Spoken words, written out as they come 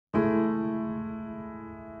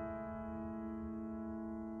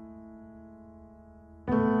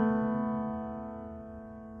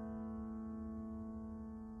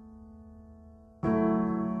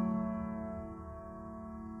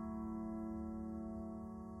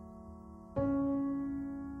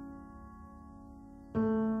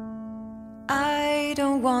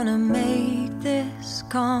don't wanna make this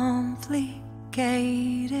complicated.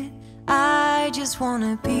 I just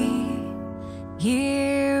wanna be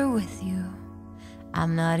here with you.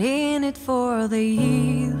 I'm not in it for the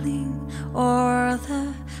healing or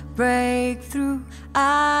the breakthrough.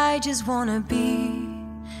 I just wanna be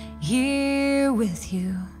here with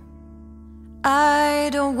you. I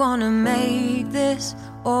don't wanna make this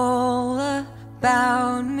all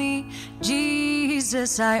about me.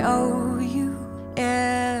 Jesus, I owe you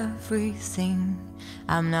everything.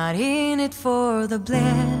 I'm not in it for the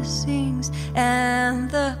blessings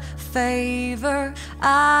and the favor.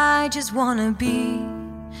 I just wanna be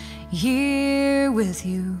here with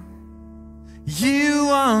you. You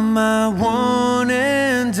are my one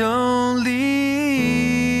and only.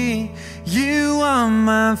 You are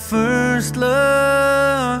my first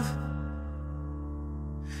love.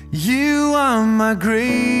 You are my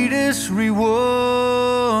greatest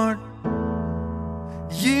reward.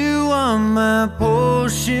 You are my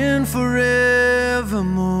portion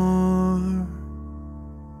forevermore.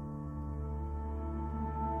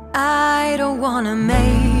 I don't wanna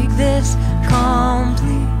make this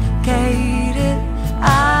complicated.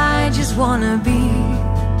 I just wanna be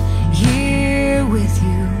here with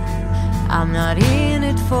you. I'm not in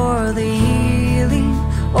it for the healing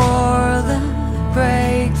or the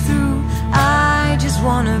breakthrough. I just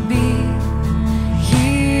wanna be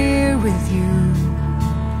here with you.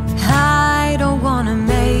 I don't wanna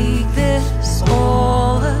make this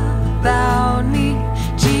all about me.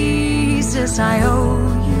 Jesus, I owe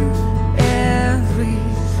you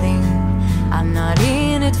everything. I'm not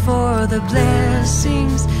in it for the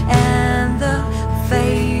blessings and the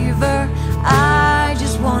favor. I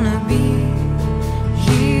just wanna be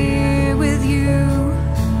here with you.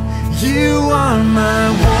 You are my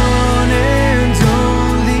one and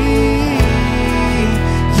only.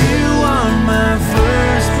 You are my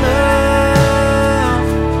first love.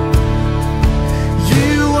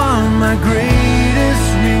 You are my greatest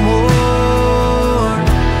reward.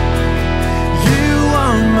 You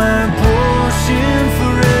are my portion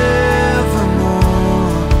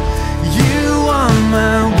forevermore. You are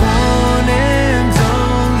my one and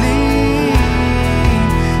only.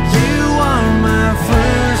 You are my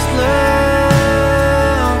first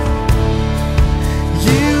love.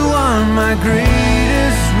 You are my greatest